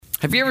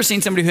Have you ever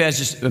seen somebody who has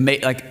just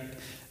like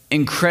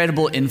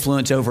incredible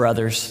influence over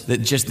others, that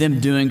just them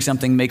doing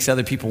something makes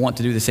other people want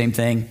to do the same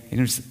thing?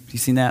 You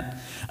seen that?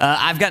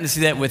 I've gotten to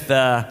see that with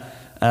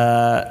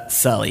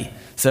Sully.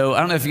 So I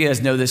don't know if you guys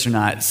know this or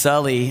not.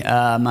 Sully,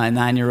 my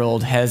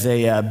 9-year-old, has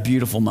a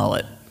beautiful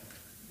mullet.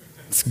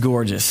 It's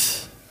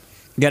gorgeous.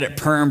 Got it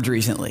permed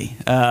recently.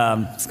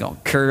 It's all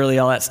curly,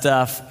 all that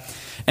stuff.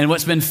 And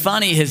what's been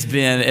funny has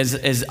been,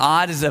 as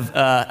odd as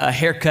a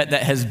haircut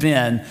that has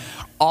been,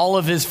 all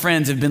of his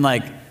friends have been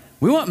like,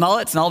 we want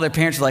mullets, and all their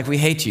parents are like, we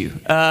hate you.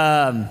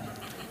 But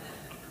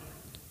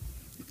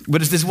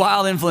it's this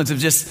wild influence of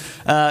just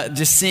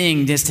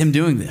seeing just him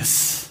doing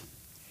this.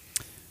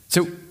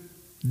 So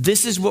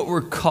this is what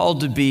we're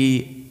called to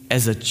be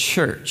as a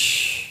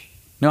church.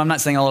 No, I'm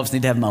not saying all of us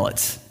need to have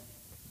mullets.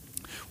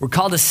 We're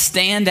called to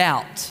stand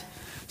out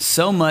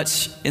so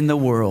much in the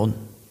world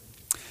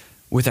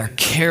with our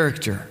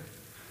character,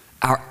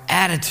 our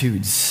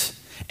attitudes,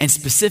 and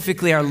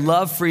specifically our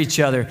love for each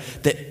other,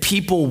 that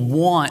people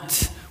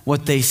want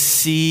what they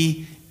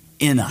see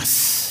in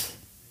us.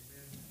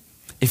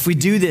 If we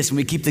do this and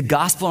we keep the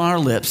gospel on our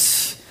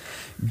lips,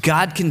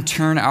 God can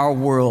turn our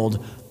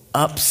world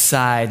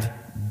upside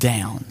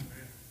down. And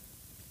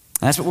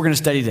that's what we're going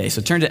to study today.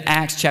 So turn to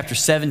Acts chapter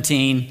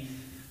 17.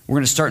 We're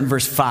going to start in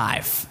verse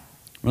 5.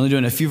 We're only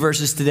doing a few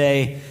verses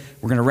today.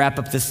 We're going to wrap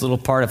up this little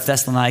part of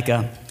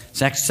Thessalonica.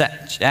 So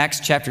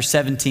Acts chapter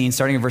 17,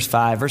 starting in verse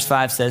 5. Verse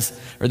 5 says,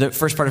 or the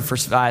first part of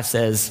verse 5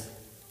 says,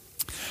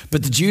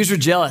 but the Jews were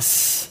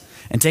jealous,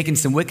 and taking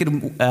some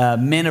wicked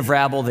men of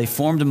rabble, they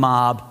formed a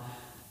mob,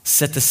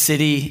 set the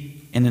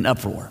city in an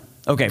uproar.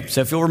 Okay, so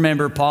if you'll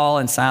remember, Paul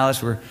and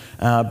Silas were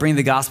bringing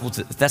the gospel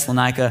to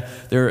Thessalonica.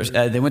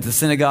 They went to the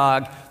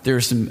synagogue. There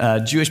were some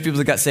Jewish people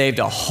that got saved.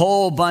 A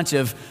whole bunch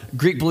of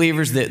Greek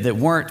believers that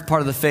weren't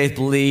part of the faith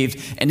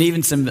believed, and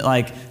even some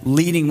like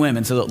leading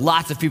women. So that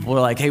lots of people were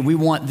like, hey, we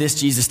want this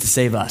Jesus to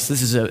save us.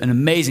 This is an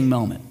amazing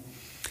moment.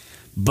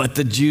 But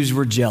the Jews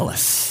were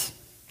jealous.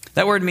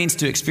 That word means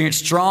to experience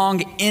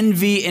strong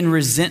envy and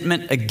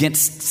resentment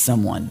against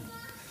someone.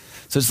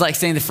 So it's like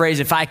saying the phrase,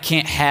 if I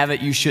can't have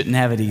it, you shouldn't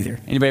have it either.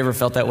 Anybody ever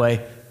felt that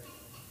way?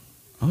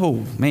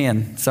 Oh,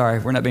 man, sorry,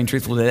 we're not being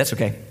truthful today. That's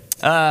okay.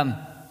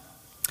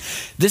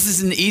 This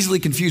is an easily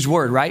confused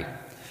word, right?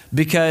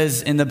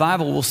 Because in the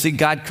Bible, we'll see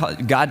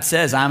God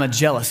says, I'm a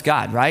jealous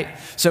God, right?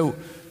 So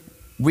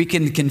we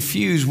can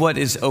confuse what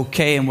is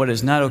okay and what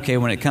is not okay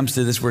when it comes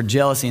to this word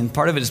jealousy. And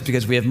part of it is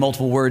because we have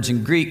multiple words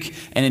in Greek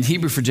and in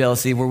Hebrew for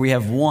jealousy, where we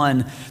have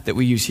one that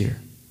we use here.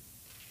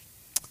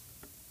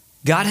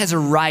 God has a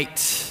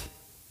right,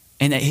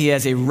 and that he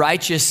has a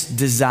righteous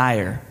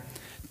desire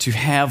to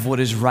have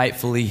what is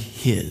rightfully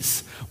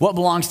his. What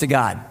belongs to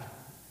God?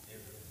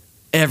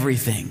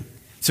 Everything.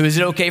 So is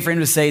it okay for him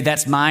to say,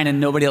 that's mine and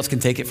nobody else can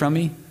take it from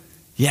me?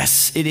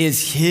 Yes, it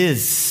is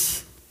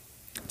his.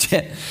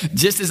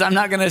 Just as I'm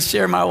not going to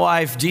share my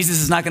wife,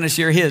 Jesus is not going to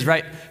share his,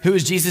 right? Who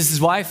is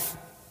Jesus' wife?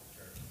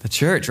 The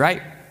church,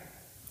 right?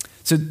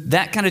 So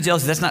that kind of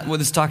jealousy, that's not what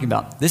this is talking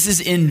about. This is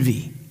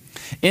envy.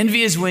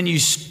 Envy is when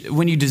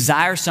you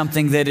desire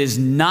something that is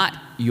not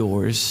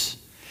yours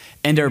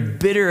and are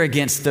bitter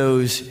against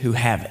those who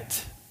have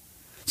it.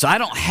 So I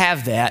don't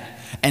have that,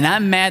 and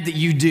I'm mad that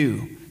you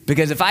do,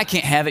 because if I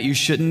can't have it, you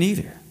shouldn't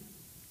either.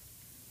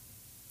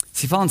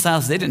 See, Paul and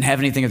Silas, they didn't have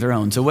anything of their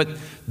own. So what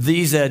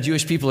these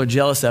Jewish people are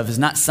jealous of is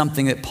not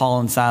something that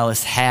Paul and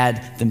Silas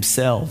had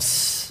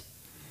themselves.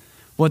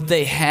 What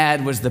they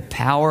had was the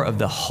power of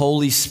the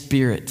Holy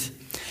Spirit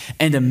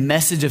and a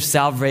message of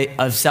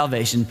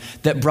salvation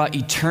that brought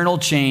eternal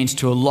change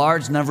to a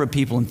large number of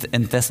people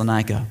in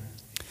Thessalonica.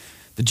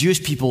 The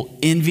Jewish people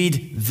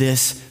envied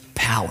this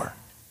power.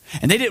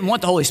 And they didn't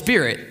want the Holy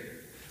Spirit.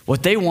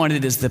 What they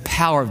wanted is the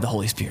power of the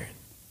Holy Spirit.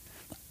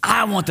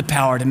 I want the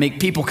power to make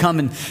people come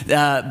and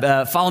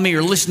follow me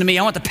or listen to me.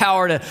 I want the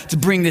power to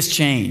bring this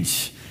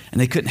change.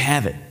 And they couldn't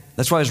have it.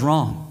 That's why it was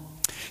wrong.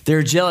 They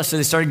were jealous, so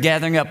they started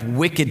gathering up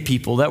wicked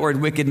people. That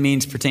word wicked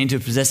means pertaining to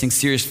possessing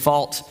serious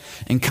fault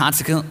and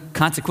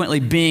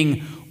consequently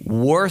being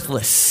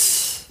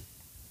worthless.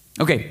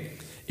 Okay,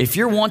 if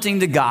you're wanting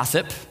to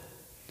gossip,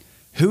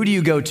 who do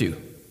you go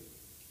to?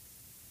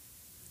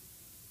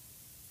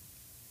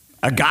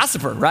 A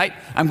gossiper, right?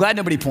 I'm glad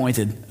nobody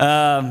pointed.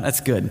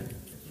 That's good.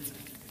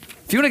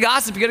 If you want to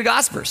gossip, you go to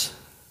gossipers.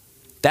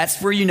 That's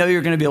where you know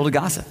you're going to be able to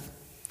gossip.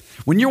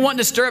 When you're wanting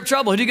to stir up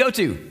trouble, who do you go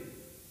to?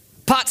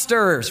 Pot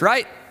stirrers,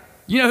 right?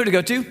 You know who to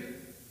go to.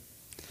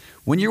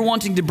 When you're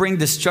wanting to bring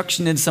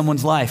destruction in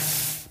someone's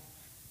life,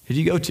 who do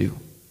you go to?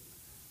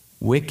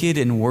 Wicked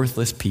and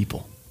worthless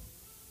people.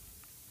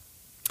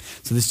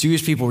 So these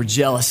Jewish people were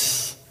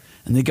jealous,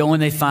 and they go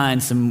and they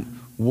find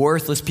some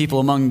worthless people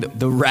among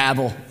the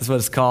rabble, is what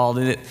it's called.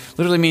 And it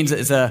literally means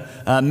it's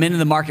men in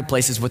the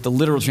marketplace is what the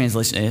literal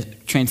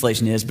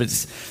translation is, but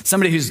it's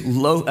somebody who's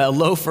a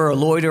loafer, a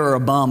loiterer, or a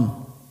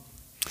bum.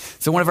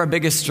 So one of our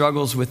biggest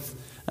struggles with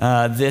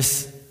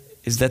this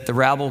is that the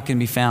rabble can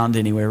be found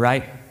anywhere,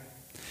 right?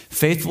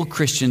 Faithful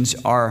Christians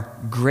are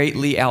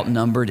greatly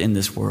outnumbered in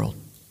this world.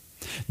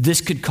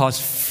 This could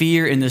cause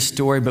fear in this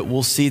story, but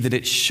we'll see that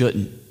it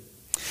shouldn't.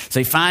 So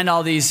they find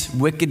all these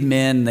wicked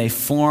men, they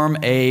form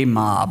a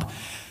mob.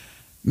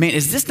 Man,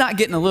 is this not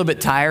getting a little bit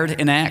tired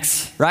in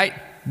Acts, right?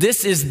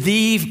 This is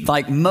the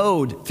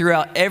mode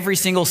throughout every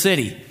single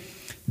city.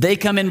 They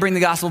come in, bring the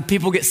gospel,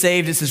 people get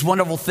saved. It's this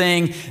wonderful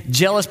thing.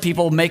 Jealous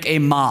people make a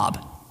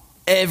mob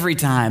every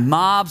time.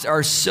 Mobs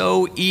are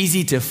so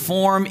easy to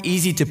form,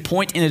 easy to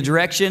point in a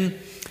direction,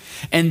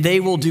 and they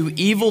will do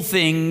evil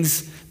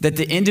things that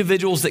the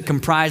individuals that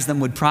comprise them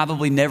would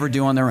probably never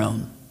do on their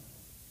own.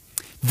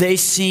 They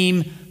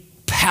seem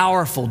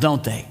powerful,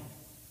 don't they?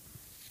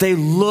 They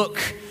look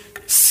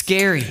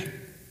scary.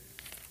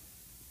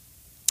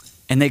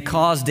 And they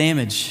cause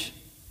damage.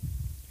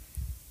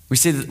 We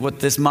see that what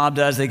this mob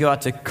does, they go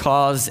out to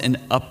cause an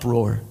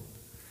uproar.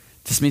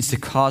 This means to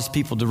cause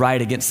people to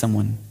riot against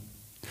someone.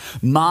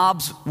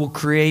 Mobs will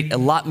create a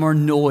lot more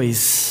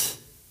noise,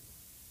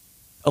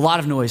 a lot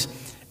of noise,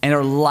 and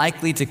are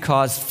likely to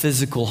cause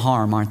physical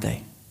harm, aren't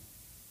they?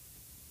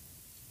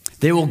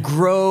 They will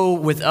grow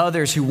with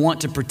others who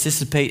want to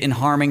participate in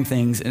harming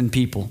things and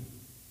people.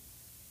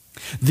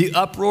 The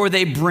uproar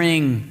they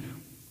bring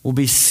will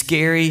be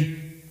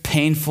scary,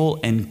 painful,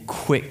 and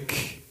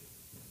quick.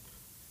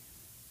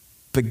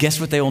 But guess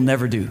what they will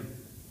never do?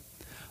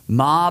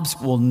 Mobs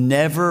will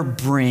never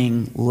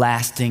bring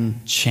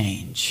lasting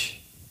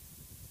change.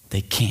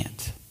 They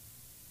can't.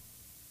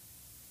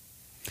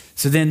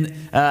 So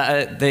then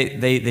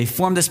they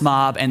formed this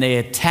mob and they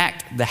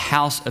attacked the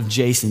house of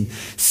Jason,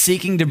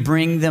 seeking to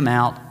bring them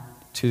out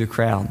to the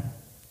crowd.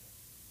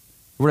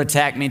 The word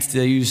attack means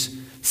to use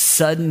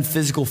sudden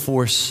physical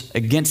force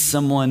against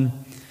someone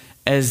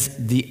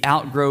as the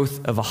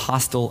outgrowth of a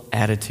hostile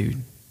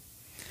attitude.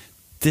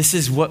 This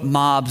is what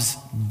mobs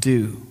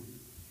do.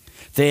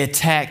 They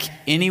attack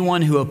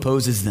anyone who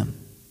opposes them.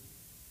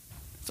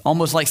 It's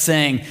almost like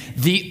saying,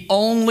 the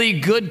only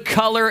good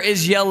color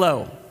is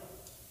yellow.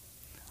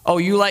 Oh,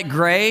 you like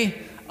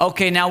gray?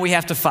 Okay, now we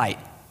have to fight.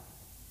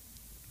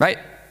 Right?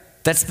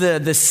 That's the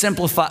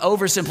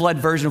oversimplified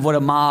version of what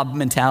a mob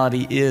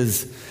mentality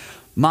is.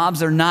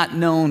 Mobs are not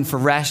known for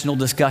rational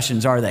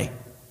discussions, are they?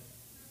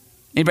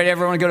 Anybody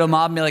ever want to go to a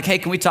mob and be like, hey,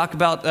 can we talk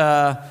about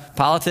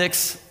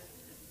politics?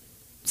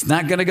 It's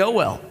not going to go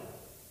well.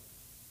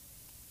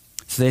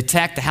 So they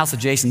attacked the house of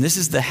Jason. This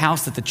is the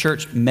house that the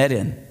church met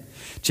in.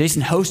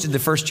 Jason hosted the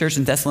first church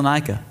in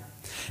Thessalonica.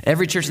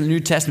 Every church in the New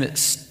Testament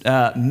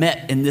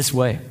met in this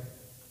way.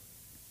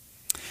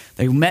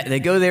 They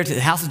go there to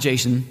the house of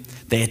Jason.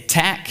 They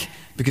attack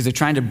because they're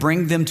trying to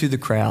bring them to the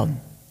crowd.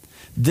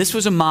 This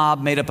was a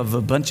mob made up of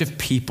a bunch of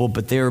people,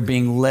 but they were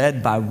being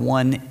led by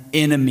one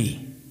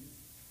enemy.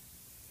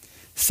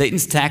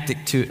 Satan's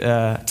tactic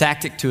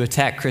to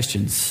attack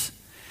Christians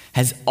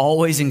has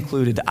always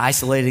included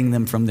isolating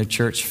them from their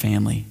church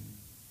family.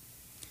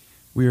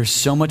 We are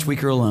so much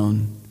weaker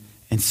alone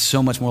and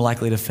so much more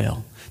likely to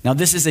fail. Now,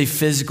 this is a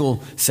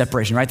physical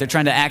separation, right? They're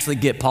trying to actually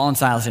get Paul and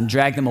Silas and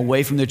drag them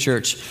away from their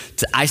church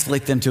to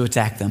isolate them, to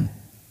attack them.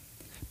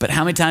 But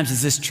how many times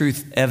is this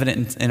truth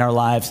evident in our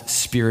lives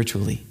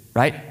spiritually,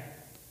 right?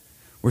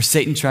 Where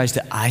Satan tries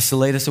to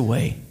isolate us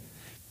away,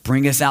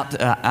 bring us out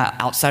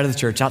outside of the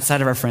church,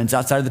 outside of our friends,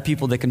 outside of the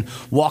people that can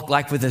walk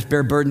life with us,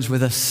 bear burdens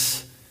with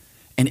us.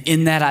 And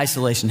in that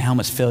isolation, how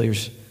much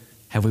failures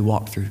have we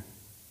walked through?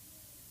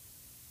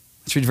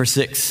 Let's read verse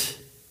 6.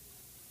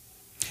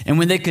 And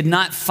when they could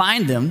not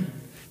find them,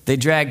 they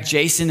dragged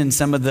Jason and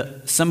some of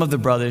the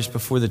brothers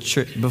before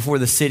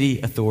the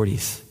city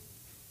authorities.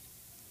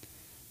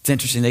 It's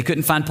interesting. They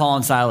couldn't find Paul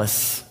and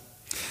Silas.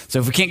 So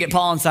if we can't get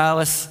Paul and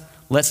Silas,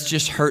 let's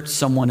just hurt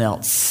someone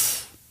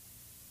else.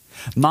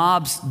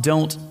 Mobs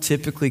don't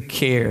typically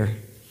care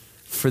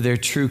for their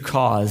true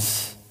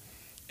cause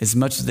as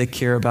much as they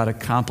care about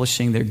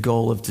accomplishing their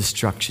goal of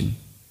destruction.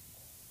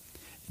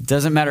 It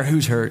doesn't matter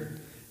who's hurt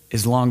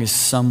as long as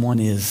someone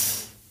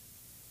is.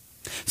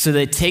 So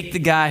they take the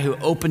guy who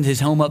opened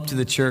his home up to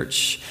the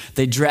church.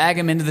 They drag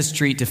him into the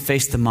street to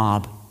face the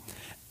mob.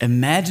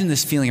 Imagine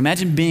this feeling.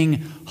 Imagine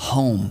being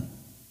home.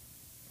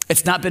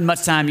 It's not been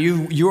much time.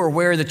 You are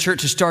where the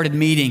church has started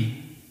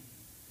meeting.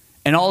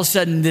 And all of a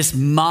sudden, this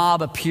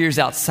mob appears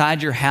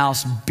outside your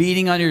house,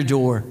 beating on your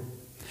door.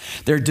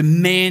 They're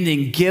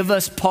demanding, give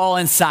us Paul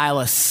and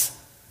Silas.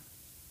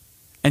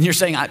 And you're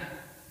saying,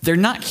 they're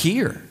not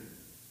here.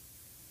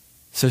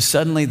 So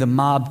suddenly the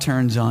mob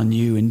turns on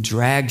you and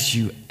drags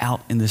you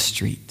out in the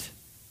street.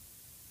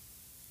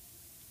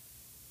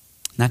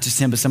 Not just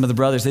him, but some of the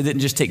brothers. They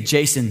didn't just take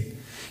Jason.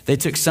 They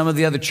took some of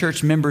the other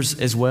church members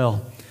as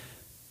well.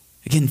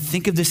 Again,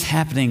 think of this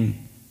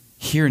happening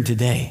here and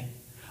today.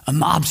 A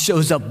mob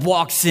shows up,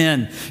 walks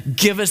in,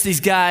 give us these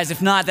guys.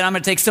 If not, then I'm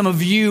going to take some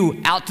of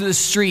you out to the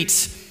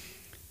streets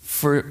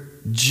for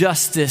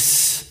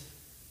justice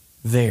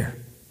there.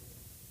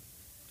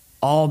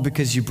 All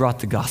because you brought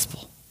the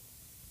gospel.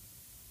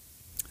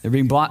 They're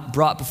being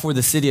brought before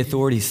the city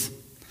authorities.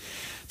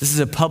 This is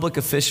a public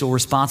official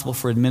responsible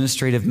for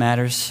administrative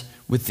matters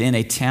within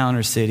a town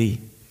or city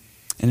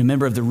and a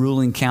member of the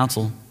ruling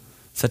council,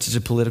 such as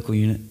a political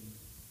unit.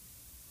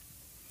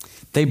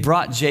 They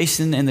brought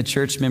Jason and the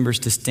church members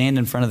to stand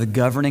in front of the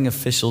governing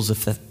officials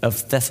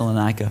of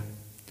Thessalonica,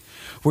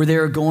 where they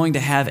were going to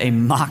have a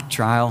mock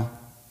trial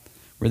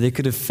where they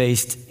could have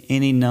faced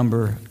any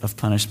number of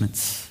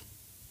punishments.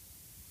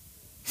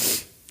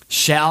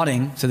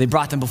 Shouting, so they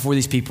brought them before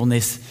these people, and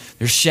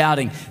they're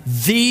shouting,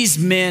 "These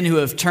men who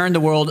have turned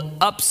the world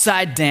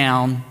upside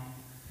down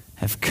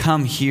have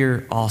come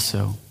here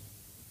also."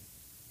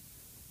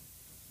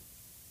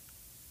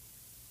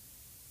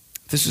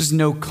 This was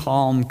no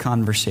calm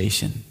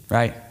conversation,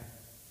 right?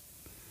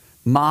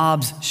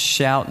 Mobs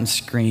shout and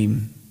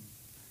scream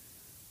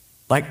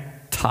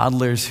like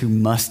toddlers who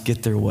must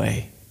get their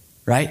way,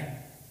 right? It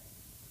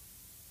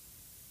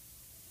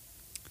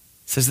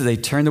says that they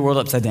turned the world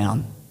upside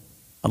down.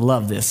 I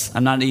love this.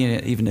 I'm not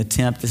even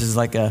attempt. This is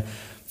like a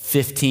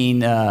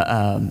 15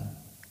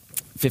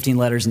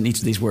 letters in each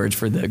of these words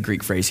for the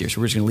Greek phrase here.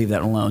 So we're just going to leave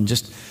that alone.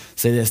 Just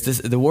say this.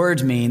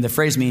 The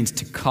phrase means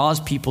to cause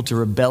people to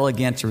rebel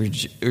against or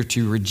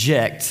to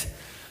reject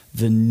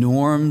the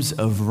norms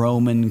of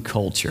Roman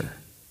culture.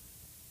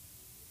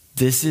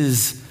 This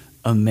is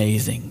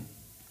amazing.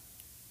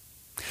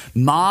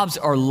 Mobs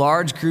are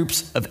large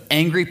groups of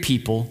angry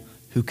people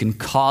who can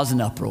cause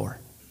an uproar.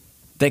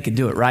 They can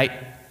do it, right?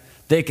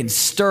 They can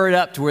stir it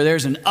up to where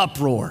there's an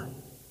uproar.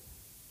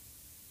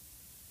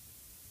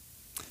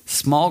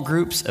 Small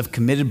groups of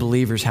committed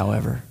believers,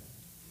 however,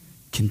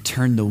 can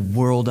turn the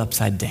world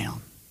upside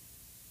down.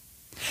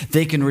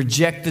 They can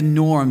reject the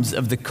norms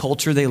of the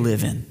culture they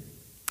live in.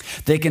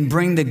 They can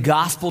bring the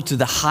gospel to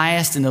the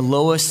highest and the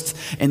lowest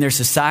in their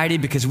society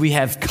because we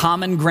have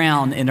common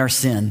ground in our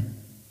sin.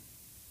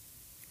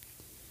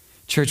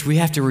 Church, we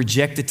have to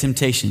reject the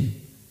temptation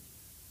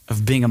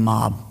of being a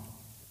mob.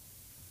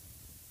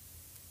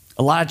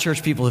 A lot of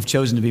church people have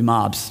chosen to be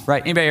mobs,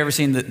 right? Anybody ever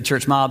seen the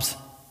church mobs?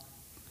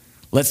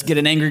 Let's get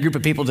an angry group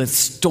of people to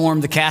storm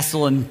the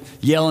castle and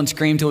yell and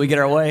scream till we get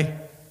our way.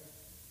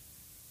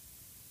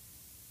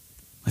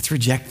 Let's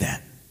reject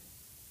that.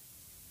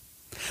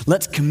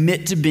 Let's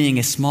commit to being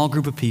a small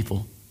group of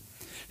people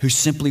who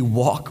simply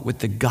walk with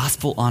the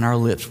gospel on our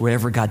lips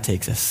wherever God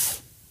takes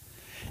us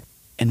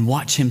and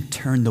watch him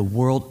turn the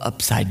world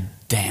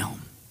upside down.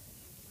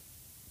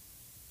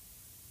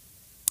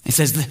 He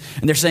says,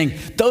 and they're saying,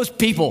 those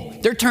people,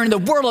 they're turning the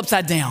world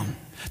upside down.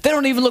 They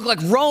don't even look like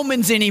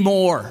Romans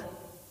anymore.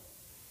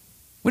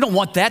 We don't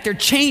want that. They're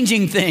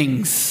changing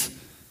things.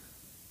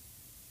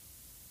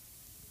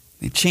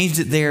 They changed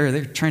it there.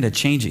 They're trying to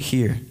change it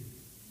here.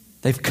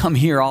 They've come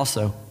here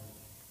also.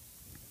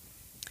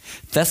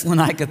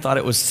 Thessalonica thought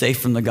it was safe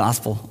from the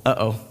gospel.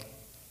 Uh-oh.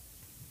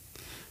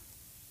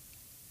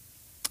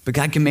 But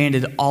God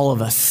commanded all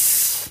of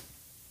us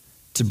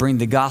to bring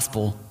the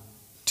gospel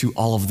to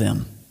all of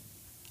them.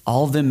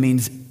 All of them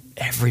means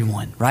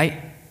everyone, right?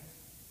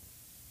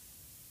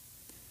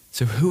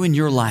 So who in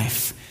your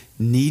life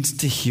needs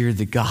to hear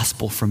the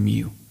gospel from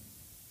you?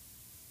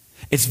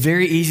 It's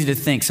very easy to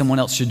think someone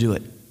else should do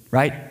it,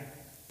 right?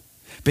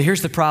 But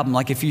here's the problem.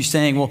 Like if you're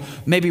saying, well,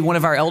 maybe one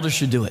of our elders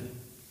should do it.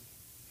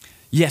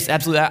 Yes,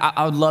 absolutely.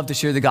 I would love to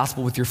share the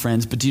gospel with your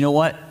friends, but do you know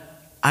what?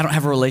 I don't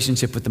have a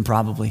relationship with them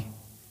probably.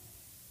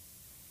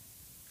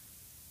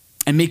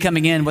 And me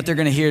coming in, what they're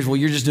going to hear is, well,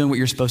 you're just doing what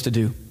you're supposed to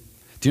do.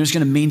 Do you know what's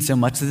going to mean so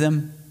much to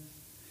them?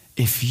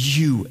 If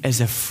you as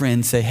a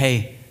friend say,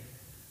 hey,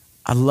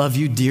 I love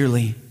you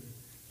dearly,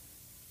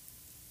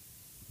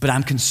 but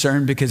I'm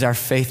concerned because our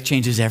faith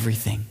changes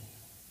everything.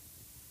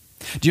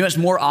 Do you know what's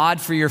more odd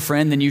for your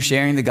friend than you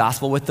sharing the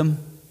gospel with them?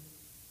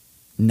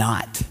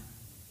 Not.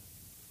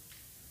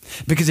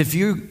 Because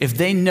if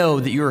they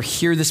know that you're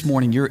here this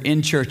morning, you're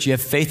in church, you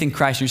have faith in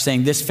Christ, you're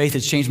saying this faith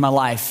has changed my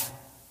life,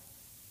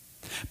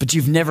 but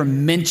you've never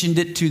mentioned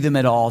it to them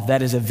at all,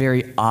 that is a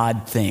very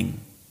odd thing.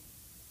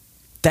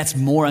 That's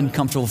more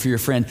uncomfortable for your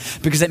friend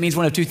because that means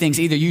one of two things.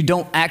 Either you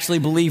don't actually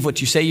believe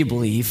what you say you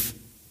believe,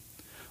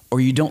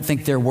 or you don't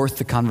think they're worth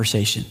the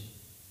conversation.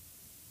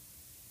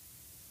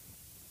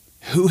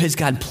 Who has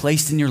God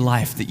placed in your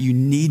life that you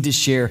need to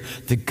share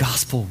the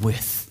gospel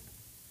with?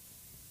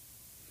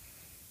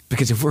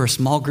 Because if we're a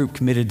small group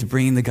committed to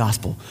bringing the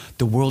gospel,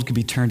 the world could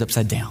be turned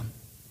upside down.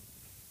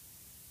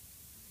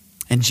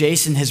 And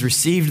Jason has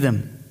received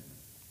them.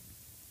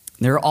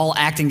 They're all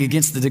acting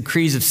against the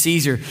decrees of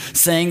Caesar,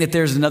 saying that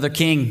there's another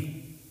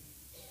king.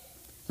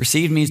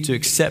 Receive means to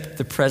accept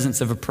the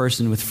presence of a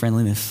person with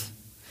friendliness.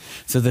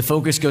 So the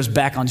focus goes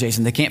back on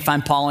Jason. They can't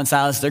find Paul and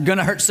Silas. They're going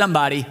to hurt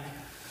somebody.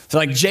 So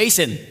like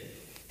Jason,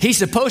 he's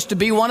supposed to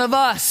be one of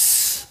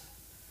us,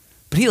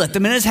 but he let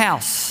them in his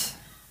house.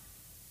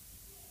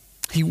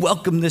 He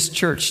welcomed this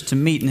church to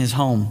meet in his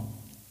home.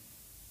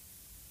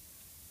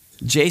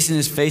 Jason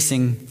is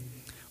facing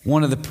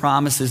one of the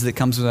promises that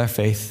comes with our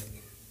faith.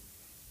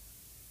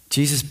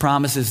 Jesus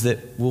promises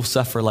that we'll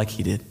suffer like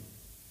he did.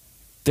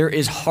 There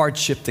is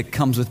hardship that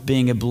comes with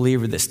being a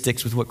believer that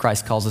sticks with what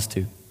Christ calls us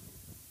to.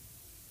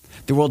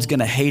 The world's going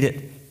to hate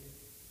it.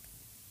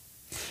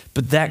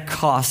 But that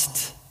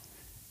cost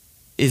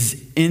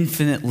is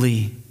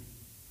infinitely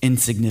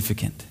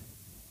insignificant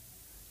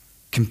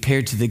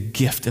compared to the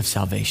gift of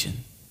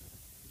salvation.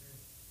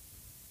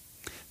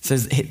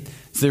 says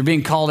so they're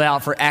being called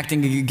out for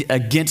acting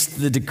against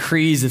the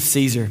decrees of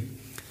Caesar.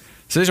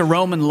 So there's a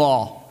Roman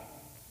law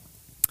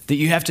that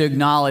you have to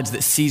acknowledge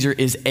that Caesar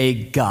is a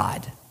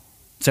god.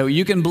 So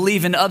you can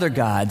believe in other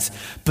gods,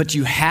 but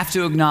you have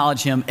to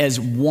acknowledge him as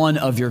one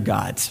of your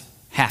gods.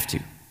 Have to.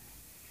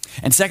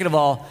 And second of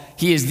all,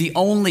 he is the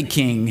only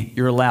king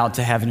you're allowed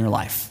to have in your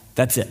life.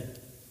 That's it.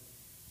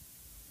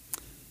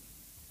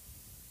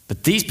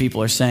 But these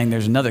people are saying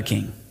there's another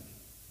king.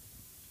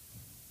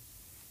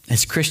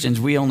 As Christians,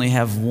 we only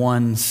have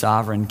one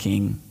sovereign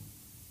king.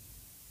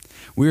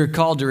 We are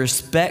called to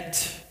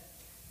respect,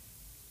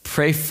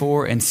 pray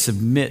for, and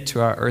submit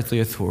to our earthly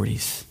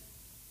authorities.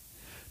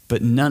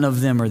 But none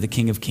of them are the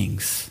King of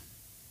Kings.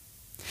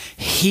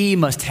 He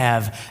must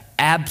have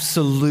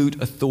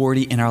absolute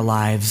authority in our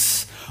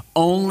lives.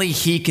 Only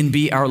he can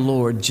be our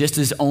Lord, just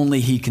as only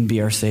he can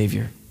be our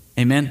Savior.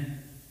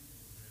 Amen?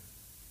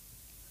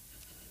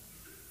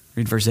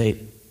 Read verse 8.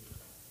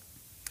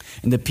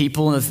 And the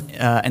people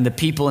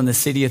in the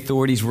city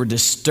authorities were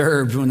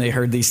disturbed when they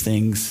heard these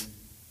things.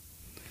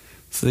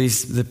 So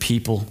the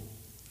people.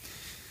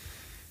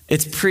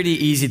 It's pretty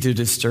easy to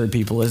disturb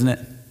people, isn't it?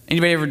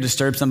 Anybody ever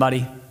disturb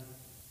somebody?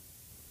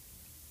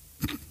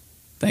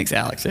 Thanks,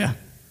 Alex. Yeah.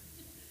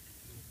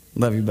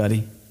 Love you,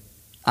 buddy.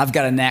 I've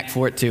got a knack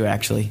for it too,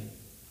 actually.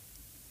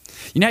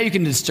 You know how you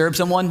can disturb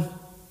someone?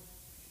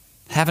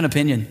 Have an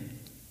opinion.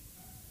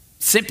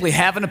 Simply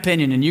have an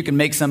opinion and you can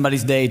make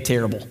somebody's day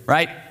terrible,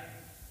 right?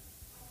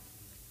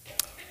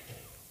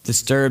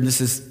 Disturbed, this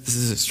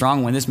is a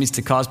strong one. This means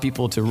to cause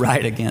people to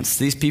riot against.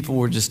 These people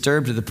were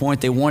disturbed to the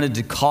point they wanted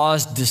to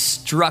cause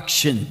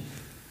destruction.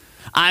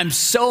 I'm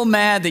so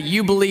mad that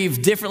you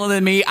believe differently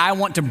than me. I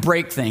want to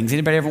break things.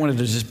 Anybody ever wanted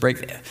to just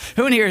break?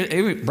 Who in here,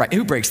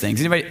 who breaks things?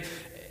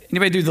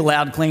 Anybody do the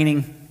loud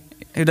cleaning?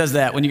 Who does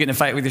that when you get in a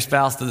fight with your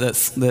spouse?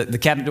 The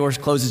cabinet door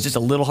closes just a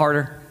little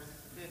harder?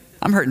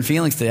 I'm hurting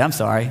feelings today. I'm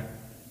sorry.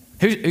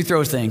 Who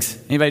throws things?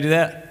 Anybody do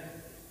that?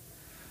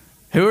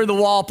 Who are the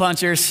wall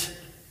punchers?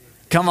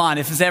 Come on,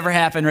 if it's ever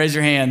happened, raise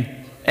your hand.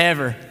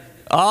 Ever.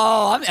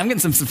 Oh, I'm getting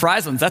some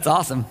surprise ones. That's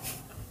awesome.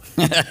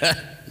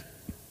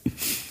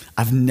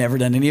 I've never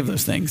done any of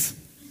those things.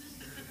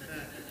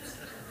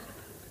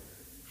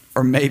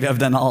 Or maybe I've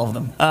done all of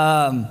them.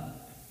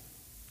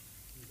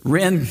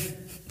 Ren,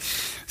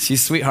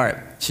 she's a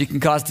sweetheart. She can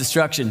cause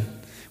destruction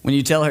when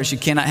you tell her she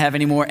cannot have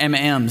any more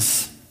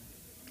M&Ms.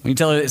 When you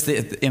tell her it's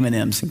the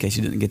M&Ms, in case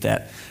you didn't get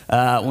that.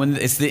 When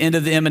it's the end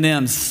of the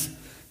M&Ms,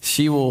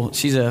 she will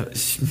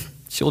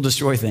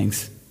destroy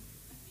things.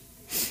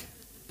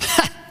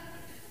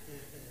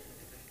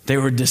 They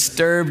were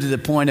disturbed to the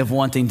point of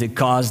wanting to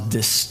cause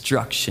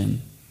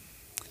destruction.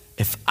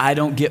 If I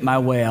don't get my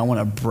way, I want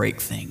to break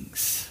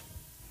things.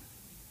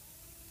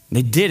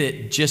 They did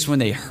it just when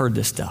they heard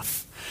this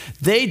stuff.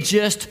 They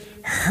just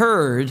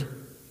heard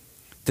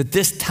that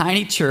this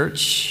tiny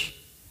church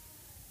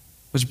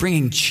was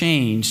bringing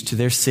change to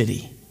their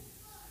city.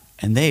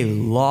 And they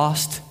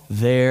lost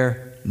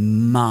their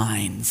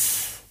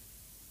minds.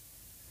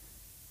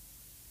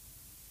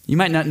 You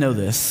might not know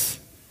this,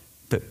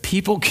 but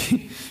people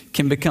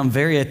can become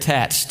very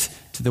attached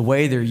to the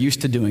way they're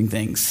used to doing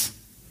things.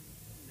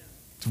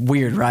 It's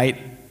weird, right?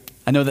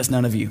 I know that's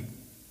none of you.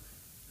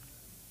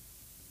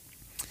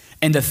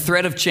 And the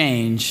threat of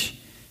change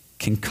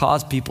can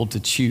cause people to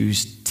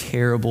choose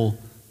terrible,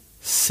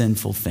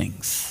 sinful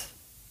things.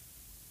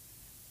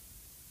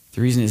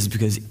 The reason is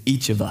because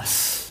each of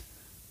us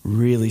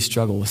really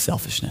struggle with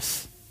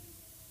selfishness,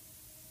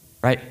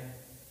 right?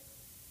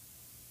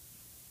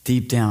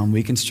 Deep down,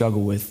 we can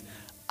struggle with,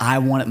 I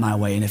want it my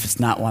way, and if it's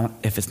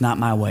not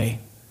my way,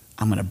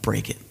 I'm going to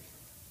break it.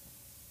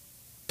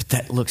 But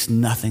that looks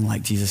nothing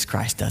like Jesus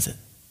Christ does it.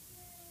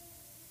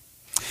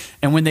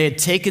 And when they had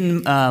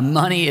taken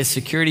money as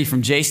security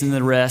from Jason and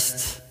the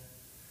rest,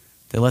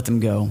 they let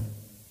them go.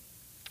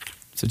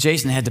 So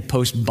Jason had to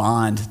post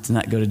bond to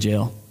not go to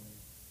jail.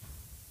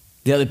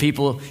 The other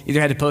people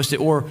either had to post it,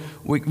 or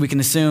we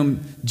can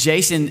assume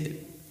Jason,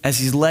 as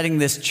he's letting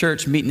this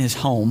church meet in his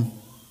home,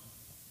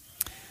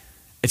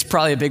 it's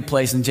probably a big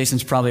place, and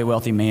Jason's probably a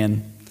wealthy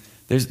man.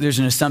 There's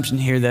an assumption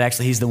here that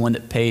actually he's the one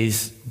that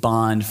pays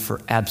bond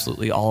for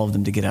absolutely all of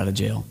them to get out of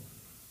jail.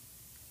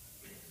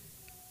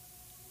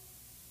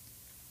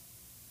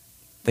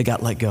 They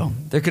got let go.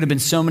 There could have been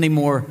so many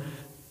more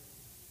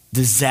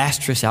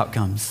disastrous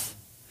outcomes.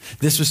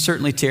 This was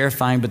certainly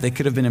terrifying, but they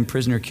could have been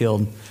imprisoned or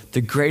killed.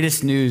 The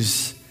greatest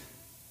news,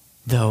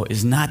 though,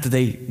 is not that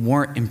they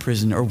weren't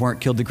imprisoned or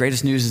weren't killed. The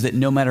greatest news is that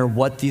no matter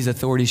what these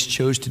authorities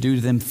chose to do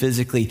to them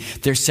physically,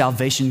 their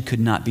salvation could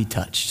not be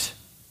touched.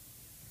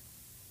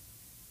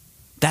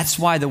 That's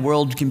why the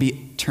world can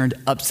be turned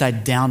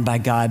upside down by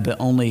God, but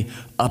only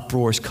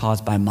uproars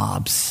caused by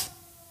mobs.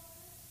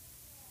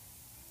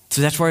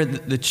 So that's where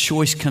the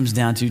choice comes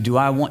down to,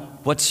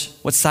 what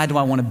side do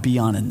I want to be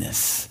on in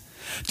this?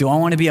 Do I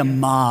want to be a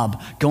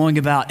mob going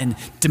about and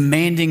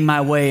demanding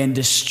my way and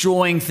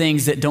destroying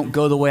things that don't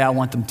go the way I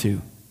want them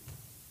to?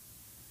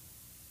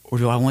 Or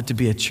do I want to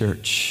be a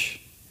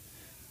church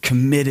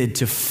committed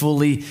to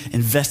fully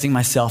investing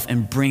myself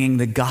and bringing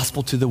the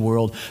gospel to the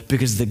world,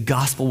 because the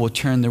gospel will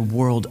turn the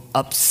world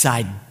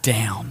upside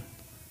down.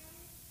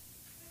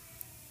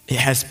 It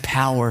has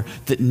power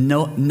that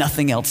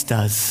nothing else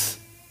does.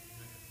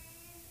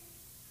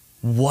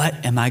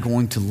 What am I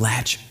going to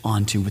latch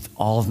onto with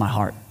all of my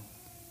heart?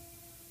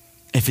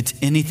 If it's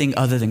anything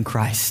other than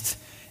Christ,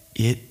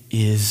 it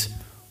is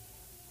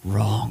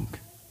wrong.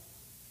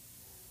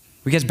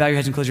 Will you guys bow your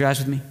heads and close your eyes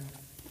with me?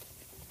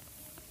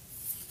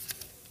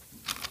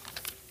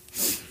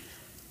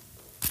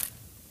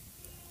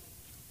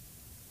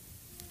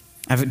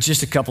 I have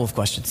just a couple of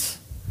questions.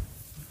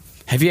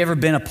 Have you ever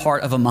been a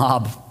part of a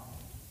mob?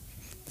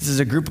 This is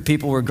a group of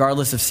people,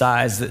 regardless of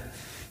size, that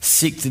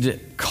seek to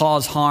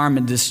cause harm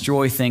and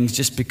destroy things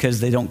just because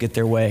they don't get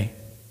their way.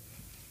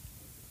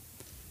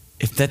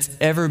 If that's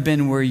ever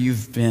been where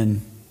you've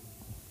been,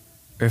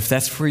 or if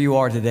that's where you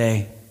are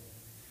today,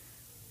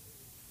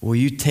 will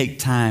you take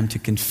time to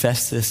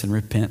confess this and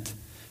repent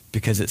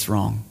because it's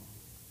wrong?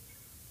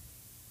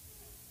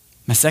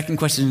 My second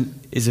question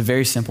is a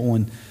very simple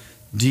one.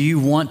 Do you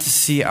want to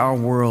see our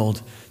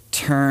world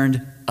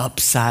turned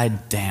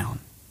upside down?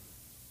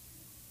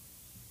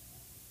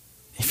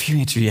 If you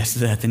answer yes to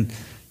that, then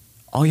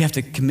all you have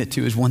to commit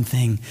to is one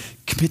thing.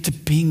 Commit to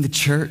being the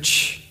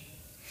church.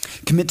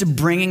 Commit to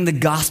bringing the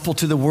gospel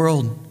to the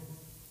world.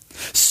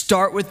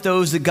 Start with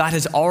those that God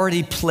has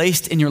already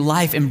placed in your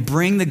life and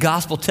bring the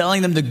gospel,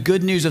 telling them the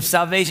good news of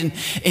salvation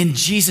in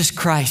Jesus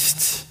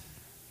Christ.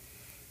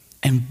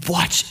 And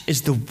watch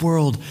as the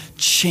world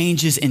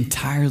changes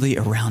entirely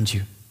around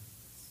you.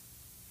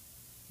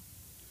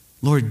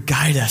 Lord,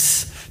 guide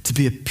us to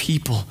be a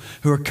people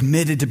who are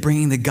committed to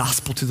bringing the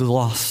gospel to the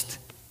lost.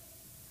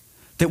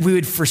 That we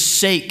would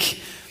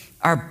forsake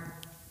our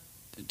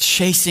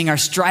chasing, our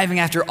striving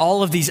after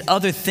all of these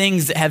other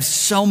things that have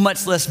so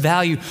much less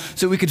value,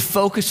 so we could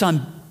focus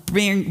on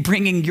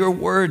bringing your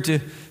word to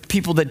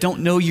people that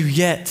don't know you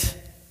yet.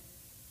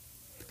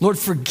 Lord,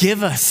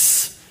 forgive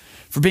us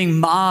for being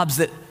mobs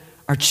that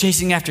are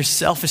chasing after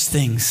selfish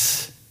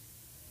things.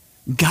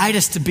 Guide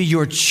us to be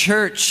your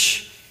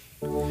church,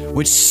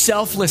 which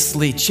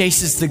selflessly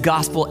chases the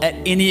gospel at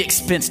any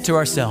expense to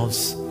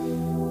ourselves.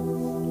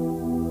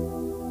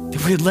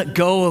 That we would let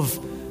go of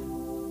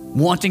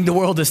wanting the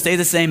world to stay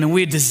the same, and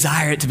we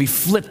desire it to be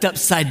flipped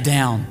upside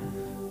down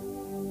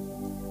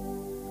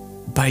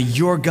by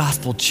your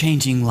gospel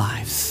changing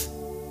lives.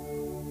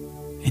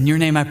 In your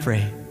name I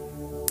pray,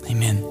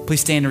 amen.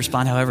 Please stand and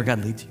respond however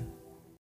God leads you.